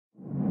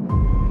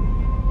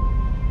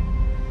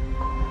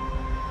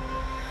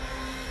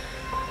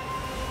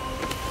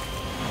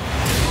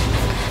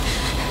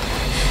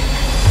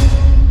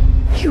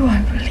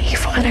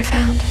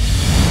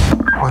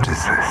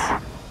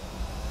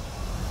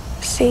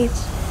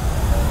seeds.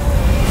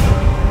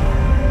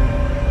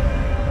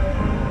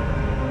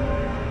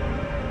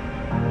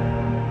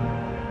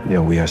 You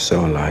know, we are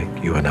so alike,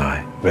 you and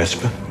I,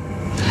 Vesper.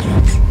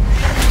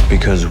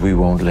 Because we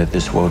won't let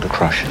this world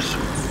crush us.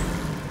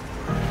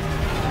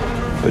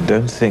 But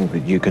don't think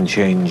that you can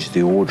change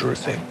the order of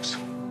things.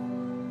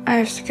 I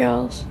have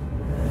skills.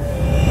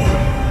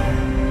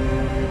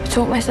 I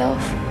taught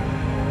myself.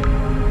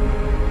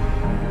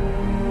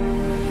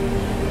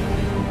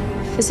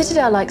 The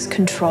Citadel likes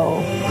control.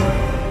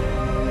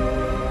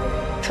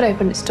 If it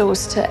opened its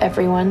doors to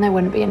everyone, there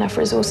wouldn't be enough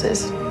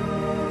resources.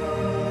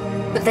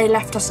 But they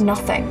left us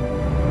nothing.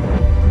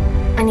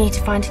 I need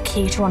to find a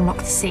key to unlock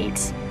the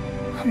seeds.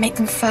 I'll make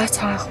them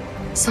fertile,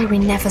 so we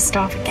never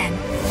starve again.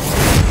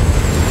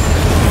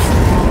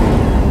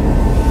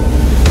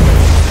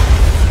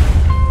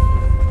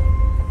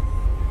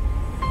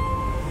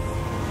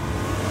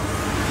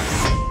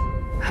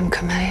 I'm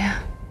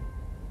Camellia.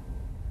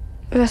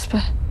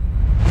 Vesper.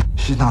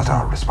 She's not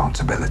our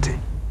responsibility.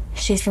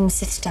 She's from the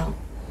Citadel.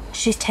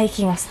 She's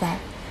taking us there.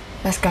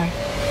 Let's go.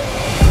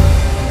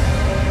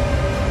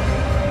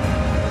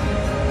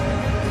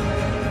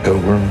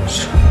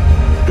 Pilgrims,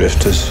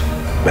 drifters,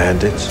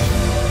 bandits.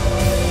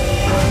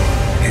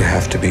 You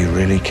have to be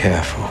really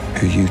careful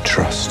who you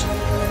trust.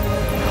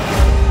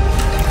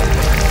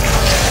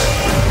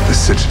 The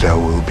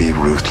Citadel will be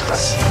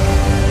ruthless.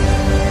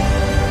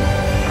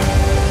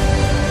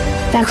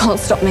 They can't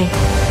stop me.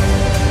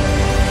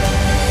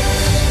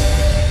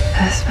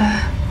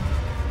 Vesper,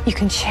 you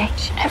can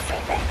change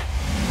everything.